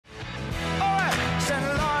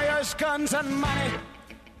guns and money.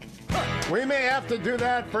 We may have to do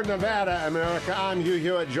that for Nevada, America. I'm Hugh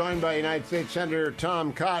Hewitt, joined by United States Senator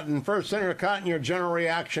Tom Cotton. First, Senator Cotton, your general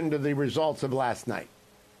reaction to the results of last night.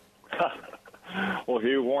 Well,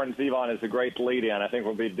 Hugh, Warren Zevon is a great lead-in. I think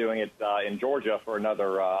we'll be doing it in Georgia for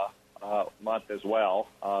another month as well.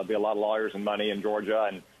 There'll be a lot of lawyers and money in Georgia,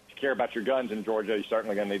 and if you care about your guns in Georgia, you're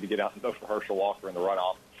certainly going to need to get out and vote for Herschel Walker in the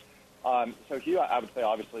runoff. So, Hugh, I would say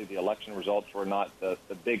obviously the election results were not the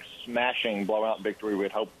big smashing blowout victory we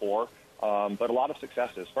had hoped for, but a lot of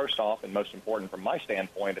successes. First off, and most important from my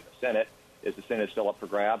standpoint in the Senate, is the Senate is still up for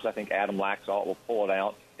grabs. I think Adam Laxalt will pull it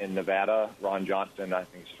out in Nevada. Ron Johnson, I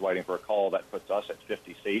think, is just waiting for a call. That puts us at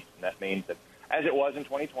 50 seats, and that means that, as it was in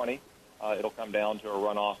 2020, it'll come down to a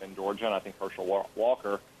runoff in Georgia, and I think Herschel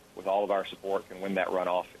Walker, with all of our support, can win that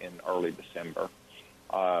runoff in early December.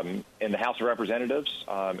 In the House of Representatives,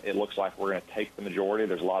 it looks like we're going to take the majority.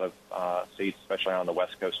 There's a lot of seats, especially on the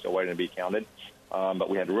West Coast, still waiting to be counted. But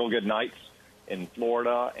we had real good nights in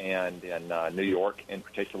Florida and in New York in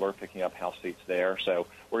particular, picking up House seats there. So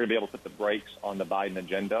we're going to be able to put the brakes on the Biden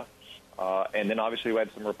agenda. And then obviously we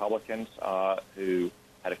had some Republicans who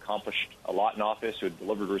had accomplished a lot in office, who had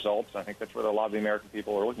delivered results. And I think that's what a lot of the American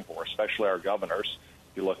people are looking for, especially our governors.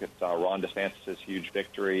 If you look at Ron DeSantis' huge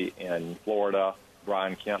victory in Florida,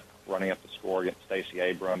 Brian Kemp running up the score against Stacey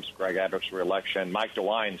Abrams, Greg Abbott's reelection, Mike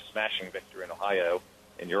DeWine's smashing victory in Ohio,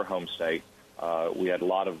 in your home state. We had a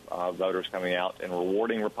lot of voters coming out and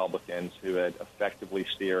rewarding Republicans who had effectively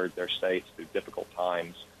steered their states through difficult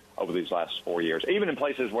times over these last 4 years. Even in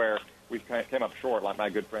places where we came up short, like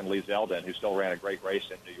my good friend Lee Zeldin, who still ran a great race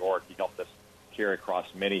in New York. He helped us carry across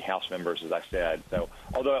many House members, as I said. So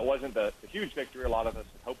although it wasn't the huge victory a lot of us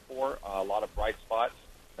had hoped for, a lot of bright spots,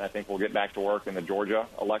 and I think we'll get back to work in the Georgia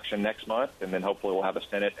election next month, and then hopefully we'll have a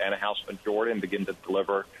Senate and a House majority and begin to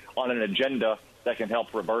deliver on an agenda that can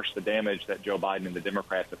help reverse the damage that Joe Biden and the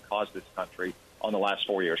Democrats have caused this country on the last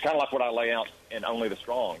 4 years. Kind of like what I lay out in Only the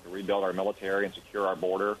Strong, to rebuild our military and secure our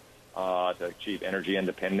border, to achieve energy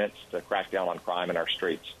independence, to crack down on crime in our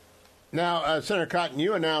streets. Now, Senator Cotton,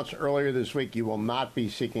 you announced earlier this week you will not be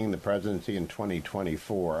seeking the presidency in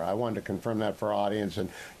 2024. I wanted to confirm that for our audience. And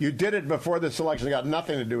you did it before this election. It got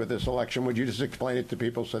nothing to do with this election. Would you just explain it to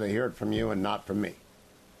people so they hear it from you and not from me?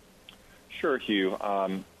 Sure, Hugh.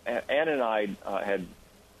 Ann and I had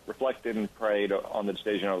reflected and prayed on the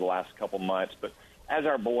decision over the last couple months. But as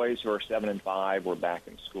our boys, who are 7 and 5, were back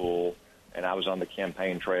in school, and I was on the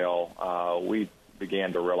campaign trail, we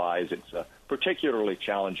began to realize it's a particularly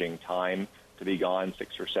challenging time to be gone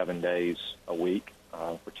 6 or 7 days a week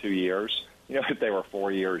for 2 years. You know, if they were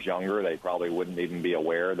 4 years younger, they probably wouldn't even be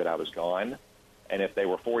aware that I was gone. And if they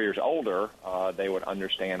were 4 years older, they would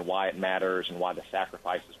understand why it matters and why the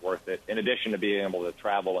sacrifice is worth it, in addition to being able to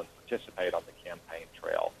travel and participate on the campaign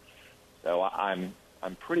trail. So I'm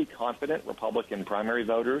pretty confident Republican primary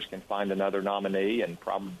voters can find another nominee, and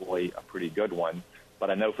probably a pretty good one. But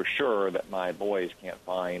I know for sure that my boys can't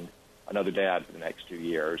find another dad for the next 2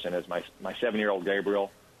 years. And as my 7-year-old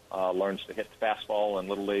Gabriel learns to hit the fastball in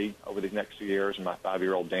Little League over these next 2 years, and my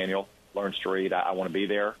 5-year-old Daniel learns to read, I want to be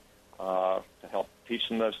there to help teach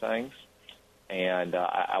them those things. And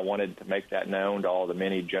I wanted to make that known to all the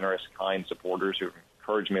many generous, kind supporters who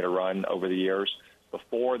encouraged me to run over the years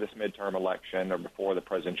before this midterm election or before the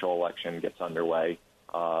presidential election gets underway.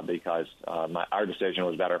 Because our decision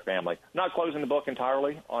was about our family. Not closing the book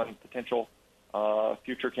entirely on potential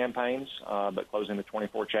future campaigns, but closing the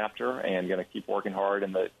 24 chapter and going to keep working hard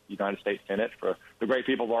in the United States Senate for the great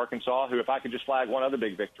people of Arkansas, who, if I could just flag one other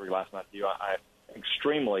big victory last night to you, I'm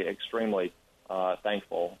extremely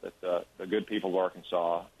thankful that the good people of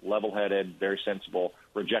Arkansas, level-headed, very sensible,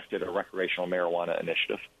 rejected a recreational marijuana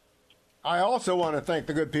initiative. I also want to thank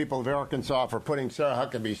the good people of Arkansas for putting Sarah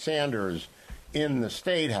Huckabee Sanders in the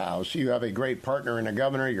State House. You have a great partner in the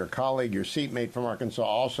governor, your colleague, your seatmate from Arkansas,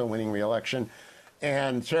 also winning re-election.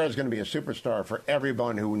 And Sarah's going to be a superstar for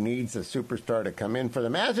everyone who needs a superstar to come in for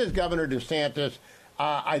them, as is Governor DeSantis.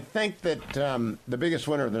 I think that the biggest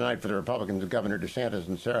winner of the night for the Republicans is Governor DeSantis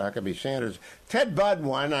and Sarah Huckabee Sanders. Ted Budd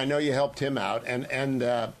won. I know you helped him out. And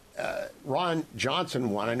Ron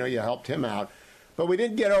Johnson won. I know you helped him out. But we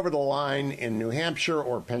didn't get over the line in New Hampshire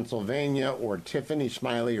or Pennsylvania or Tiffany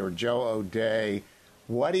Smiley or Joe O'Dea.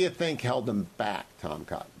 What do you think held them back, Tom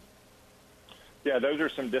Cotton? Yeah, those are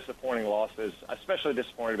some disappointing losses, especially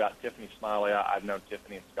disappointed about Tiffany Smiley. I've known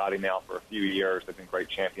Tiffany and Scotty now for a few years. They've been great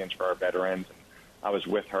champions for our veterans. And I was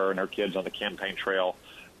with her and her kids on the campaign trail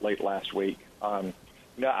late last week.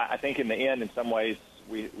 I think in the end, in some ways,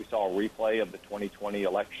 we saw a replay of the 2020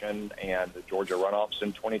 election and the Georgia runoffs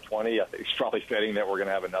in 2020. I think it's probably fitting that we're going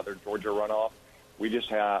to have another Georgia runoff we just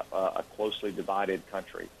have a closely divided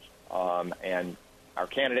country. And our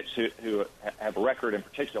candidates who have a record in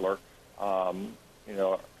particular,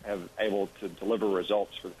 have able to deliver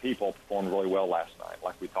results for the people performed really well last night.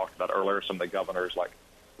 Like we talked about earlier, some of the governors like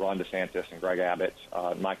Ron DeSantis and Greg Abbott,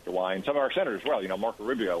 Mike DeWine, some of our senators as well. Marco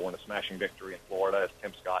Rubio won a smashing victory in Florida, as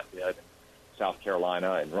Tim Scott did in South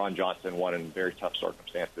Carolina, and Ron Johnson won in very tough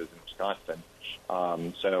circumstances in Wisconsin.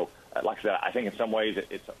 Like I said, I think in some ways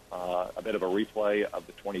it's a bit of a replay of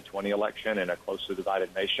the 2020 election in a closely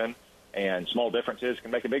divided nation, and small differences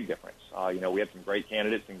can make a big difference. We had some great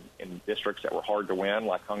candidates in districts that were hard to win,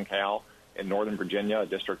 like Hung Cao in Northern Virginia, a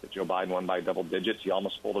district that Joe Biden won by double digits. He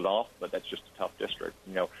almost pulled it off, but that's just a tough district.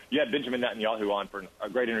 You had Benjamin Netanyahu on for a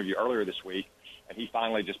great interview earlier this week, and he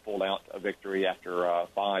finally just pulled out a victory after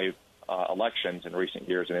 5 elections in recent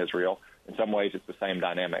years in Israel. In some ways, it's the same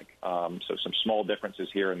dynamic. So some small differences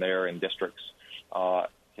here and there in districts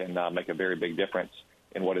can make a very big difference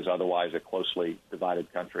in what is otherwise a closely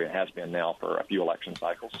divided country. It has been now for a few election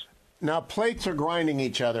cycles. Now, plates are grinding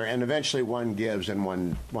each other, and eventually one gives and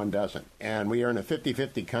one doesn't. And we are in a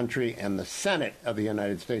 50-50 country, and the Senate of the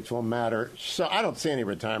United States will matter. So I don't see any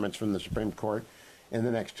retirements from the Supreme Court in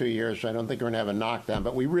the next 2 years. So I don't think we're going to have a knockdown.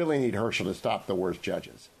 But we really need Herschel to stop the worst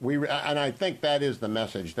judges. And I think that is the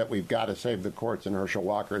message, that we've got to save the courts, and Herschel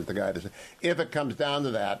Walker is the guy to say. If it comes down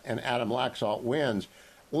to that and Adam Laxalt wins,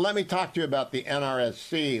 let me talk to you about the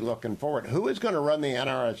NRSC looking forward. Who is going to run the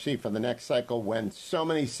NRSC for the next cycle when so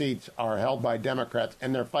many seats are held by Democrats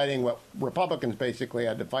and they're fighting what Republicans basically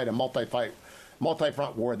had to fight, a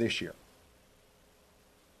multi-front war this year?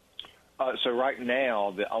 So right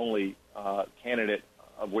now, the only candidate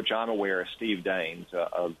of which I'm aware is Steve Daines,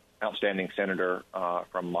 an outstanding senator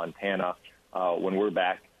from Montana. When we're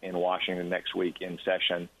back in Washington next week in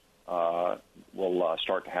session, we'll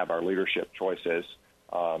start to have our leadership choices.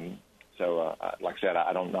 Like I said,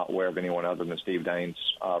 I'm not aware of anyone other than Steve Daines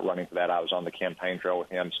running for that. I was on the campaign trail with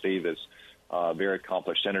him. Steve is a very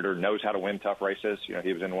accomplished senator, knows how to win tough races.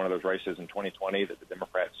 He was in one of those races in 2020 that the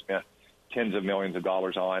Democrats spent tens of millions of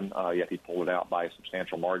dollars on, yet he pulled it out by a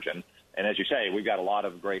substantial margin. And as you say, we've got a lot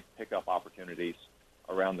of great pickup opportunities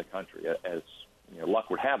around the country. As luck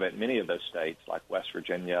would have it, many of those states, like West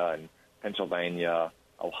Virginia and Pennsylvania,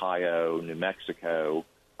 Ohio, New Mexico,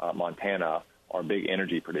 Montana, are big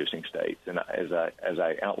energy-producing states. And as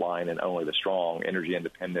I outline in Only the Strong, energy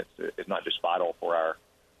independence is not just vital for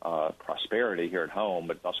our prosperity here at home,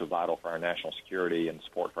 but it's also vital for our national security and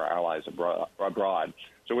support for our allies abroad.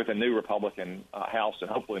 So with a new Republican House and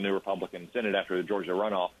hopefully a new Republican Senate after the Georgia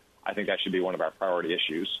runoff, I think that should be one of our priority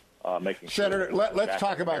issues. Senator, let's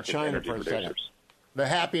talk about China for a second. The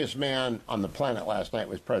happiest man on the planet last night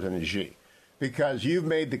was President Xi, because you've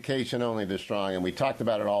made the case in Only the Strong, and we talked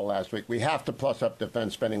about it all last week. We have to plus up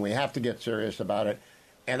defense spending. We have to get serious about it.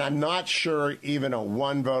 And I'm not sure even a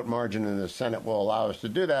one-vote margin in the Senate will allow us to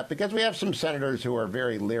do that, because we have some senators who are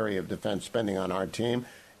very leery of defense spending on our team.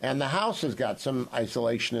 And the House has got some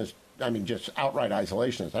isolationists, just outright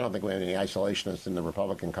isolationists. I don't think we have any isolationists in the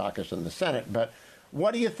Republican caucus in the Senate. But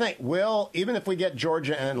what do you think? Even if we get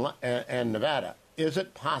Georgia and Nevada, is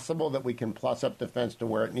it possible that we can plus up defense to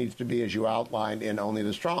where it needs to be, as you outlined in Only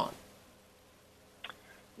the Strong?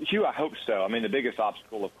 Hugh, I hope so. The biggest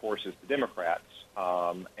obstacle, of course, is the Democrats.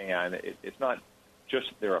 And it's not just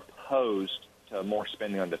that they're opposed to more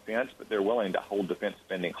spending on defense, but they're willing to hold defense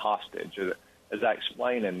spending hostage. As I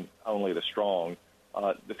explain in Only the Strong,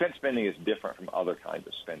 defense spending is different from other kinds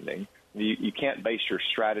of spending. You can't base your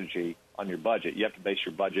strategy on your budget. You have to base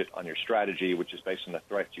your budget on your strategy, which is based on the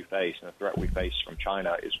threats you face, and the threat we face from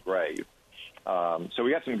China is grave. So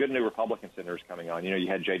we got some good new Republican senators coming on. You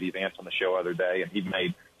had J.D. Vance on the show the other day, and he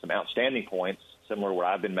made some outstanding points, similar to what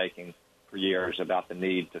I've been making for years, about the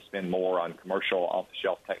need to spend more on commercial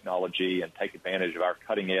off-the-shelf technology and take advantage of our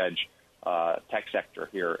cutting-edge tech sector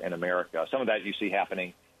here in America. Some of that you see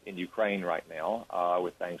happening in Ukraine right now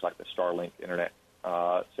with things like the Starlink internet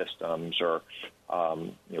systems or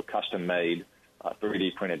custom-made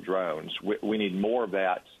 3D printed drones. We need more of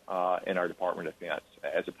that in our Department of Defense,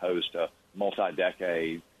 as opposed to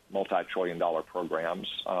multi-decade, multi-trillion-dollar programs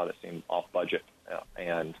that seem off budget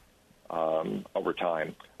and over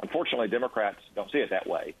time. Unfortunately, Democrats don't see it that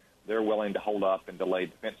way. They're willing to hold up and delay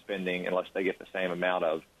defense spending unless they get the same amount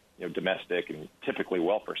of domestic and typically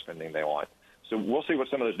welfare spending they want. So we'll see what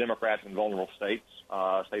some of those Democrats in vulnerable states,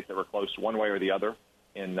 states that were close one way or the other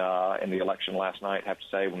in the election last night, have to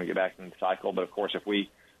say when we get back in the cycle. But, of course, if we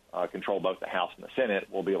control both the House and the Senate,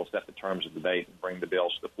 we'll be able to set the terms of debate and bring the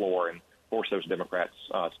bills to the floor and force those Democrats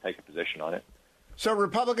to take a position on it. So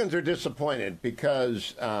Republicans are disappointed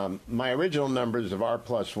because my original numbers of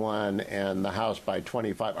R+1 and the House by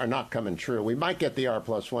 25 are not coming true. We might get the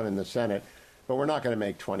R+1 in the Senate, but we're not going to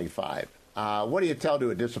make 25. What do you tell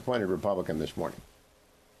to a disappointed Republican this morning?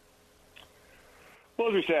 Well,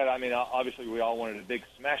 as we said, I mean, obviously we all wanted a big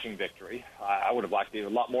smashing victory. I would have liked a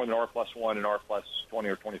lot more than R+1 and R+20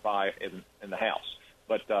 or 25 in the House.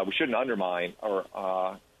 But we shouldn't undermine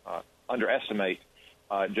or underestimate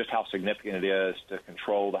just how significant it is to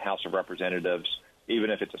control the House of Representatives, even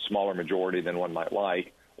if it's a smaller majority than one might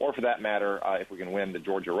like, or for that matter, if we can win the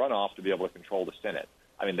Georgia runoff, to be able to control the Senate.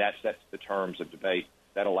 I mean, that sets the terms of debate.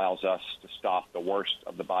 That allows us to stop the worst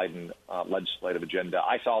of the Biden legislative agenda.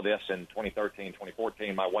 I saw this in 2013,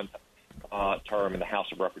 2014, my one term in the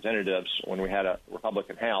House of Representatives when we had a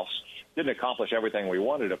Republican House. Didn't accomplish everything we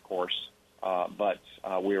wanted, of course, but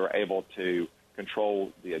we were able to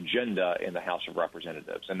control the agenda in the House of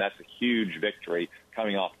Representatives. And that's a huge victory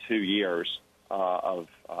coming off 2 years of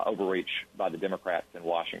overreach by the Democrats in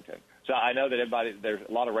Washington. So I know that there's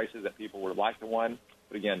a lot of races that people would have liked to win.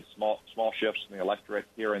 But again, small shifts in the electorate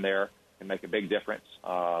here and there can make a big difference.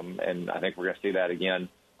 And I think we're going to see that again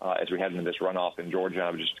as we head into this runoff in Georgia.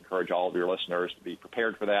 I would just encourage all of your listeners to be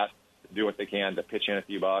prepared for that, to do what they can to pitch in a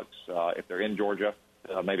few bucks. If they're in Georgia,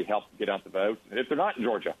 maybe help get out the vote. And if they're not in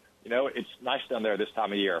Georgia, it's nice down there this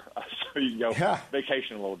time of year, so you can go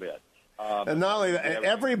vacation a little bit. And not only that,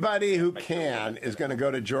 everybody who can is going to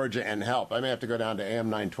go to Georgia and help. I may have to go down to AM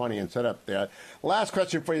 920 and set up there. Last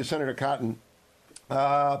question for you, Senator Cotton.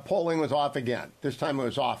 Polling was off again. This time it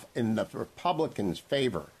was off in the Republicans'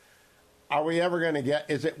 favor. Are we ever going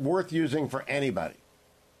to is it worth using for anybody?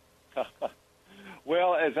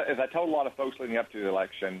 Well, as I told a lot of folks leading up to the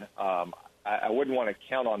election, I wouldn't want to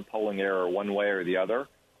count on polling error one way or the other.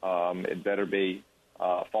 It better be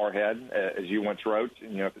far ahead, as you once wrote.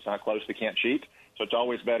 If it's not close, they can't cheat. So it's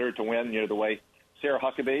always better to win, the way Sarah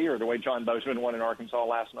Huckabee or the way John Bozeman won in Arkansas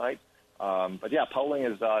last night. But yeah, polling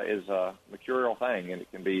is a mercurial thing, and it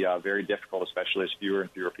can be very difficult, especially as fewer and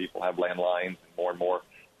fewer people have landlines and more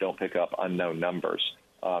don't pick up unknown numbers.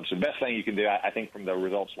 So the best thing you can do, I think, from the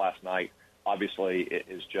results last night, obviously,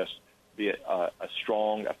 is just be a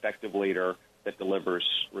strong, effective leader that delivers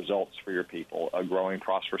results for your people, a growing,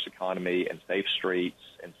 prosperous economy and safe streets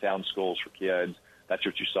and sound schools for kids. That's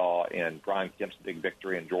what you saw in Brian Kemp's big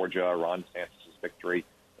victory in Georgia, Ron DeSantis' victory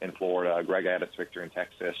in Florida, Greg Abbott's victory in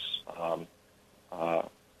Texas,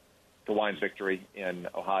 DeWine's victory in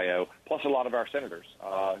Ohio, plus a lot of our senators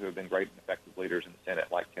who have been great and effective leaders in the Senate,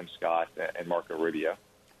 like Tim Scott and Marco Rubio.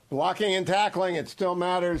 Blocking and tackling, it still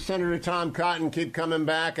matters. Senator Tom Cotton, keep coming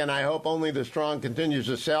back, and I hope only the strong continues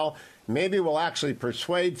to sell. Maybe we'll actually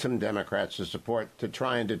persuade some Democrats to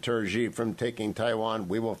try and deter Xi from taking Taiwan.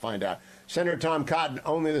 We will find out. Senator Tom Cotton,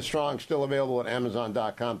 Only the Strong, still available at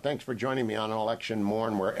Amazon.com. Thanks for joining me on an election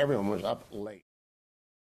morn where everyone was up late.